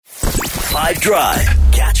5 Drive.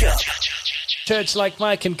 Catch up. Church Like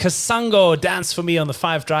Mike and Kasango dance for me on the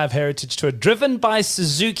 5 Drive Heritage Tour. Driven by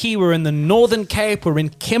Suzuki, we're in the Northern Cape, we're in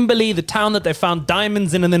Kimberly, the town that they found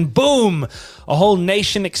diamonds in, and then boom, a whole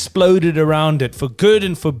nation exploded around it, for good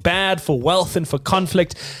and for bad, for wealth and for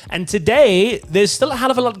conflict. And today, there's still a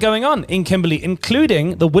hell of a lot going on in Kimberly,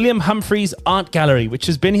 including the William Humphreys Art Gallery, which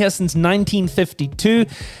has been here since 1952.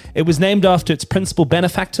 It was named after its principal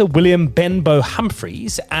benefactor, William Benbow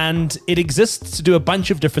Humphreys, and it exists to do a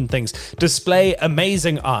bunch of different things. Display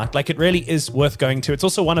amazing art, like it really is worth going to. It's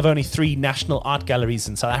also one of only 3 national art galleries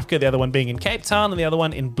in South Africa, the other one being in Cape Town and the other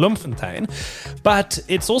one in Bloemfontein. But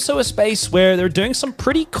it's also a space where they're doing some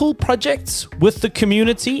pretty cool projects with the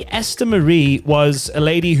community. Esther Marie was a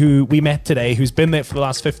lady who we met today, who's been there for the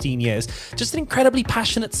last 15 years. Just an incredibly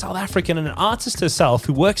passionate South African and an artist herself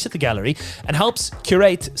who works at the gallery and helps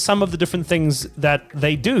curate some of the different things that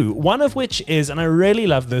they do. One of which is, and I really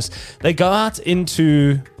love this, they go out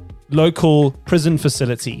into local prison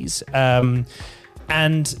facilities and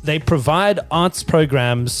they provide arts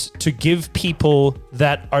programs to give people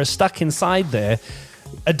that are stuck inside there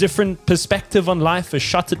a different perspective on life, a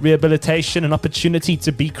shot at rehabilitation, an opportunity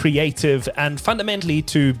to be creative, and fundamentally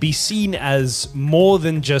to be seen as more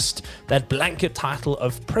than just that blanket title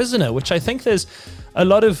of prisoner, which I think there's a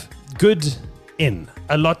lot of good in,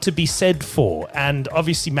 a lot to be said for, and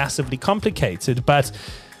obviously massively complicated. But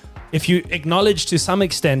if you acknowledge to some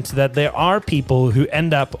extent that there are people who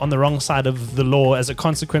end up on the wrong side of the law as a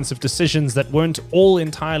consequence of decisions that weren't all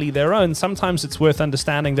entirely their own, sometimes it's worth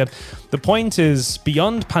understanding that the point is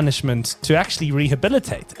beyond punishment to actually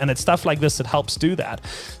rehabilitate. And it's stuff like this that helps do that.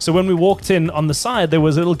 So when we walked in on the side, there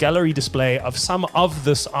was a little gallery display of some of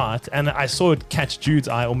this art, and I saw it catch Jude's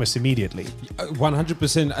eye almost immediately.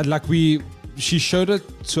 100%. She showed it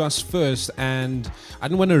to us first, and I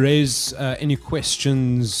didn't want to raise any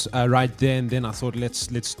questions right there and then. I thought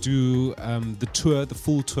let's do the tour, the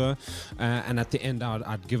full tour, and at the end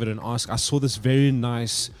I'd give it an ask. I saw this very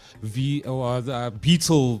nice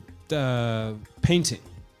beetle painting,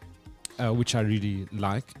 which I really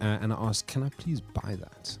like, and I asked, can I please buy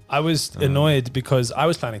that? I was annoyed because I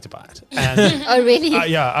was planning to buy it. And oh, really?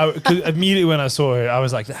 Immediately when I saw it, I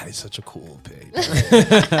was like, that is such a cool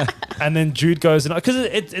painting. And then Jude goes, because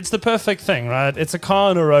it's the perfect thing, right? It's a car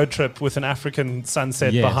on a road trip with an African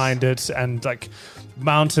sunset behind it, and like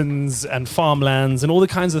mountains and farmlands and all the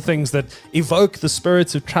kinds of things that evoke the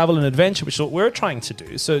spirits of travel and adventure, which is what we're trying to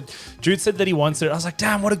do. So Jude said that he wanted it. I was like,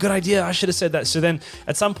 damn, what a good idea. I should have said that. So then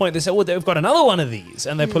at some point they said, well, they've got another one of these,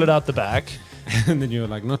 and they pull it out the back. And then you're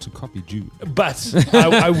like, not to copy Jude. But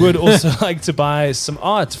I would also like to buy some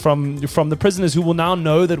art from the prisoners who will now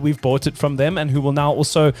know that we've bought it from them, and who will now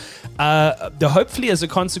also, hopefully as a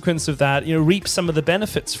consequence of that, reap some of the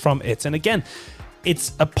benefits from it. And again,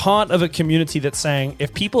 it's a part of a community that's saying,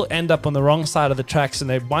 if people end up on the wrong side of the tracks and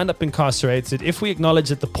they wind up incarcerated, if we acknowledge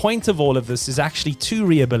that the point of all of this is actually to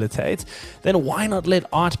rehabilitate, then why not let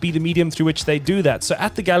art be the medium through which they do that? So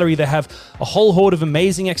at the gallery, they have a whole horde of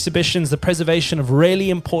amazing exhibitions, the preservation of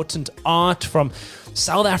really important art from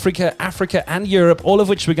South Africa, Africa, and Europe, all of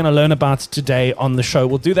which we're going to learn about today on the show.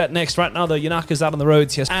 We'll do that next. Right now, though, Yanaka's out on the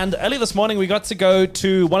roads here. And early this morning, we got to go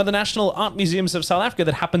to one of the National Art Museums of South Africa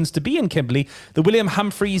that happens to be in Kimberley, the William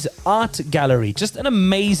Humphreys Art Gallery. Just an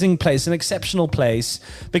amazing place, an exceptional place,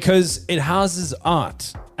 because it houses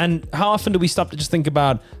art. And how often do we stop to just think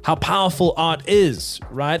about how powerful art is,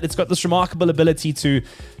 right? It's got this remarkable ability to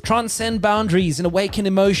transcend boundaries and awaken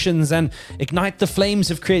emotions and ignite the flames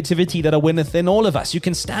of creativity that are within all of us. You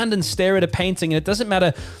can stand and stare at a painting, and it doesn't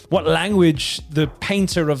matter what language the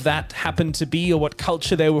painter of that happened to be, or what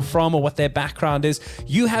culture they were from, or what their background is.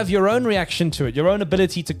 You have your own reaction to it, your own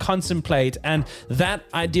ability to contemplate, and that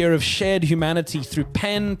idea of shared humanity through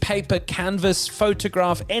pen, paper, canvas,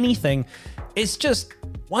 photograph, anything is just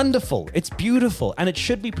wonderful. It's beautiful, and it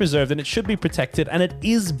should be preserved, and it should be protected, and it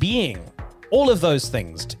is being all of those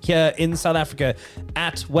things here in South Africa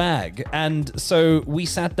at Whag. And so we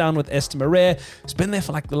sat down with Esther Marie, who's been there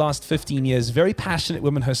for like the last 15 years, very passionate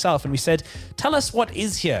woman herself, and we said, tell us what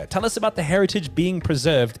is here. Tell us about the heritage being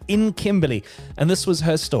preserved in Kimberley. And this was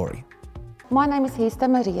her story. My name is Esther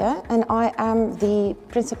Maria, and I am the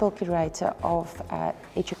Principal Curator of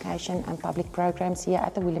Education and Public Programs here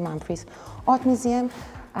at the William Humphreys Art Museum.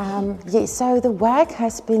 So the Whag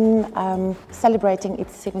has been celebrating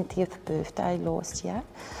its 70th birthday last year.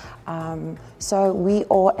 So we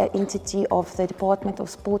are an entity of the Department of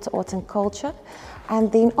Sports, Arts and Culture.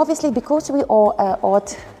 And then obviously because we are an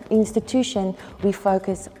art institution, we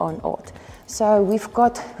focus on art. So we've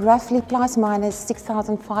got roughly plus minus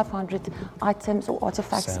 6,500 items or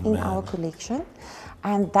artifacts in our collection.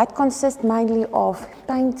 And that consists mainly of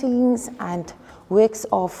paintings and works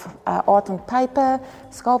of art on paper,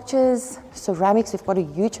 sculptures, ceramics. We've got a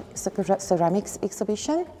huge ceramics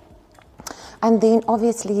exhibition. And then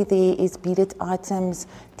obviously there is beaded items,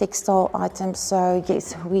 textile items. So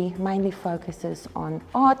yes, we mainly focuses on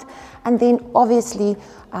art. And then obviously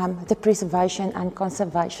the preservation and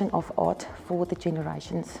conservation of art for the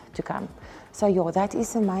generations to come. So yeah, that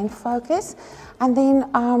is the main focus. And then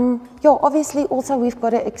yeah, obviously also we've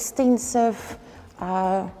got an extensive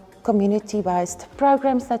community-based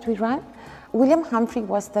programs that we run. William Humphrey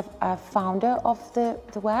was the founder of the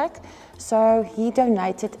Whag, so he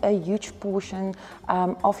donated a huge portion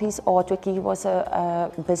of his artwork. He was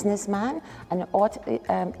a businessman, an art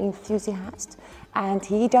enthusiast, and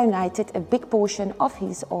he donated a big portion of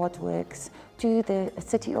his artworks to the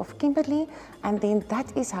city of Kimberly, and then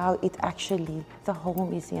that is how it actually, the whole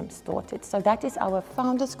museum started. So that is our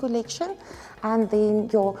founders collection, and then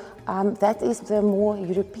that is the more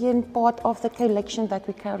European part of the collection that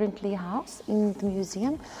we currently house in the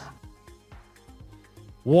museum.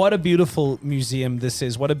 What a beautiful museum this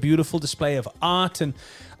is. What a beautiful display of art. And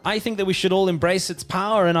I think that we should all embrace its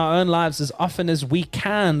power in our own lives as often as we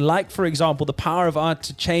can. Like, for example, the power of art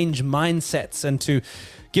to change mindsets and to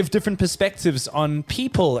give different perspectives on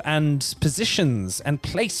people and positions and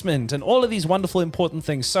placement and all of these wonderful, important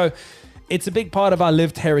things. So it's a big part of our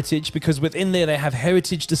lived heritage, because within there they have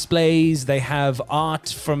heritage displays, they have art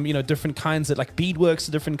from, you know, different kinds of like beadworks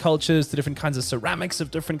of different cultures to different kinds of ceramics of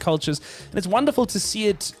different cultures. And it's wonderful to see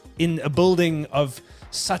it in a building of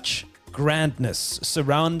such grandness,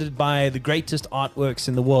 surrounded by the greatest artworks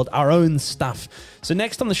in the world, our own stuff. So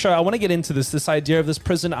next on the show, I want to get into this idea of this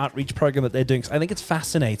prison outreach program that they're doing. So I think it's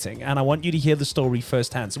fascinating, and I want you to hear the story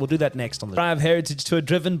firsthand. So we'll do that next on the Drive Heritage Tour,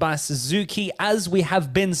 driven by Suzuki. As we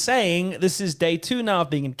have been saying, this is day 2 now of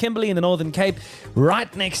being in Kimberley in the Northern Cape,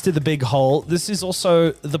 right next to the Big Hole. This is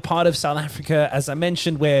also the part of South Africa, as I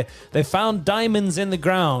mentioned, where they found diamonds in the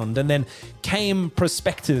ground, and then came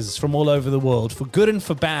prospectors from all over the world, for good and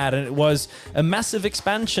for bad, and it was a massive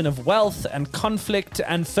expansion of wealth and conflict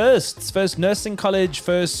and firsts. First nursing college,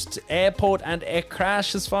 first airport and air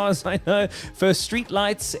crash, as far as I know, first street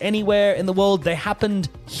lights anywhere in the world. They happened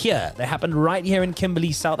here. They happened right here in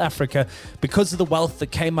Kimberley, South Africa, because of the wealth that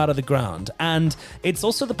came out of the ground. And it's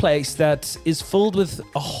also the place that is filled with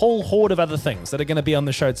a whole horde of other things that are going to be on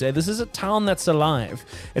the show today. This is a town that's alive.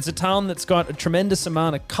 It's a town that's got a tremendous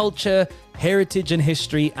amount of culture, heritage and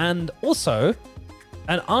history, and also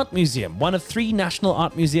an art museum, one of 3 national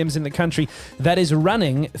art museums in the country, that is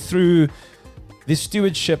running through the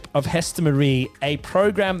stewardship of Hester Marie, a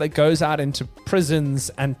program that goes out into prisons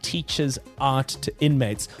and teaches art to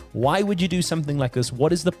inmates. Why would you do something like this?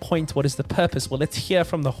 What is the point? What is the purpose? Well, let's hear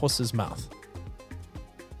from the horse's mouth.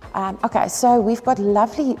 Okay, so we've got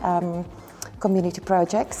lovely community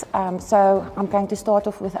projects. So I'm going to start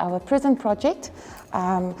off with our prison project.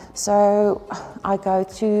 So I go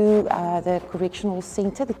to the correctional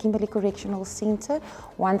centre, the Kimberley Correctional Centre,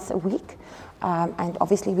 once a week. And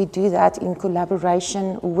obviously we do that in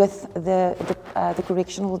collaboration with the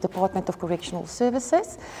Correctional Department of Correctional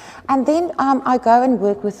Services. And then I go and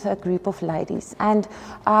work with a group of ladies. And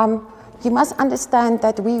you must understand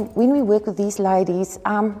that when we work with these ladies,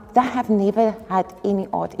 they have never had any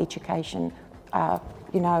art education,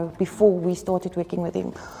 before we started working with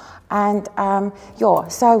them. And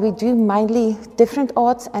so we do mainly different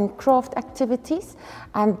arts and craft activities.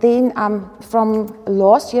 And then from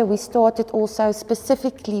last year, we started also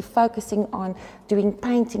specifically focusing on doing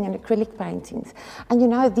painting and acrylic paintings.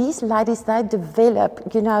 And these ladies, they develop,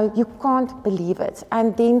 you can't believe it.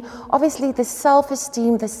 And then obviously the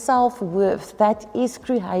self-esteem, the self-worth that is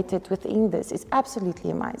created within this is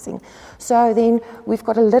absolutely amazing. So then we've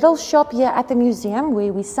got a little shop here at the museum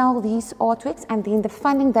where we sell these artworks, and then the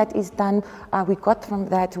funding that is done, we got from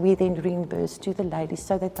that, we then reimburse to the ladies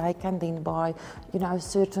so that they can then buy,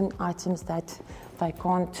 certain items that they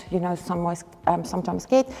can't, sometimes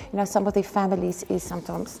get. Some of their families is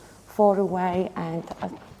sometimes far away and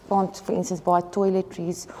can't, for instance, buy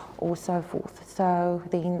toiletries or so forth. So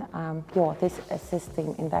then, this assists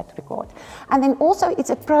them in that regard. And then also it's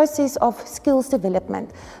a process of skills development.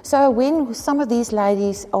 So when some of these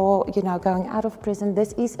ladies are, going out of prison,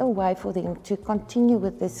 this is a way for them to continue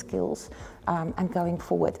with their skills and going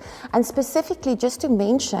forward. And specifically, just to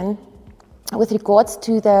mention, with regards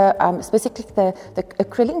to specifically the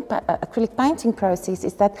acrylic painting process,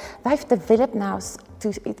 is that they've developed now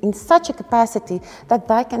in such a capacity that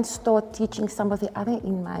they can start teaching some of the other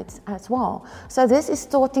inmates as well. So this is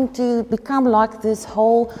starting to become like this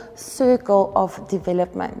whole circle of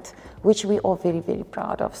development, which we are very, very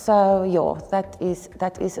proud of. So yeah, that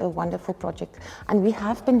is a wonderful project. And we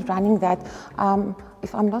have been running that,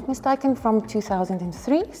 if I'm not mistaken, from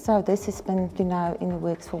 2003. So this has been, in the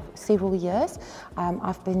works for several years.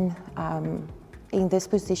 I've been in this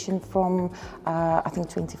position from, I think,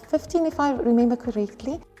 2015, if I remember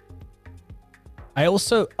correctly. I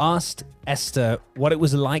also asked Esther what it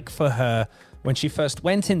was like for her when she first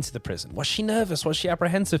went into the prison. Was she nervous? Was she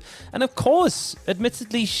apprehensive? And of course,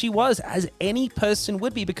 admittedly, she was, as any person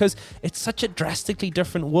would be, because it's such a drastically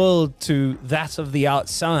different world to that of the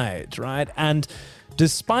outside, right? And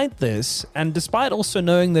despite this, and despite also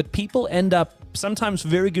knowing that people end up, sometimes for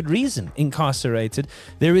very good reason, incarcerated,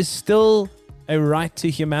 there is still a right to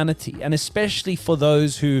humanity. And especially for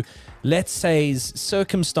those who, let's say,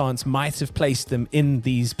 circumstance might have placed them in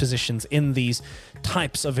these positions, in these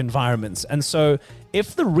types of environments. And so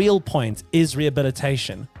if the real point is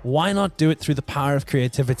rehabilitation, why not do it through the power of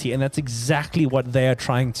creativity? And that's exactly what they are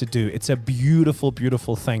trying to do. It's a beautiful,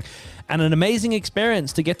 beautiful thing. And an amazing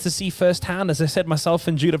experience to get to see firsthand. As I said, myself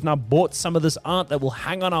and Jude have now bought some of this art that will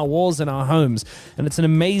hang on our walls in our homes. And it's an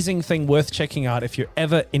amazing thing worth checking out. If you're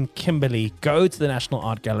ever in Kimberly, go to the National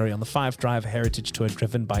Art Gallery on the 5 Drive Heritage Tour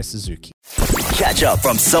driven by Suzuki. Catch up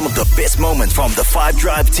from some of the best moments from the 5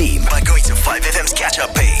 Drive team by going to 5FM's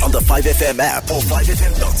catch-up page on the 5FM app or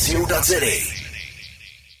 5FM.co.za.